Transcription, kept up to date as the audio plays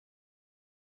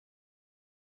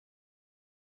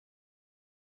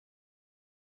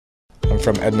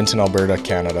from Edmonton, Alberta,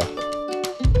 Canada.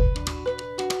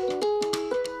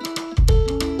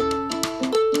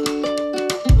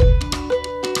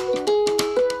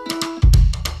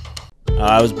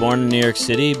 I was born in New York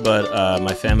City, but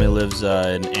my family lives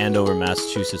in Andover,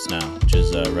 Massachusetts now, which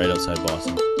is right outside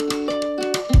Boston.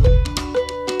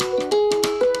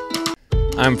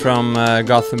 I'm from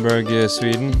Gothenburg,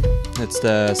 Sweden. It's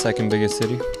the second biggest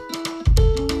city.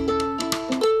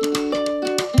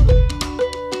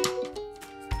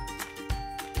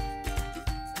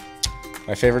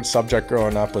 My favorite subject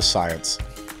growing up was science.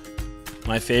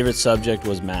 My favorite subject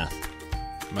was math.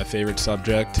 My favorite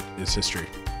subject is history.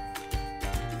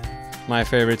 My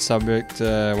favorite subject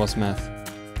was math.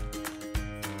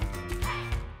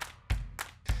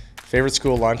 Favorite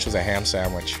school lunch was a ham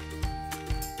sandwich.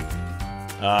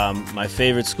 My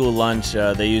favorite school lunch,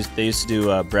 they used to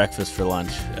do breakfast for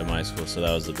lunch at my school, so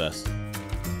that was the best.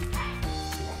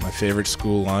 My favorite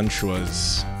school lunch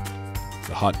was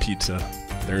the hot pizza,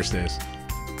 Thursdays.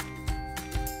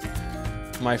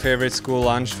 My favorite school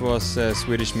lunch was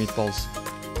Swedish meatballs.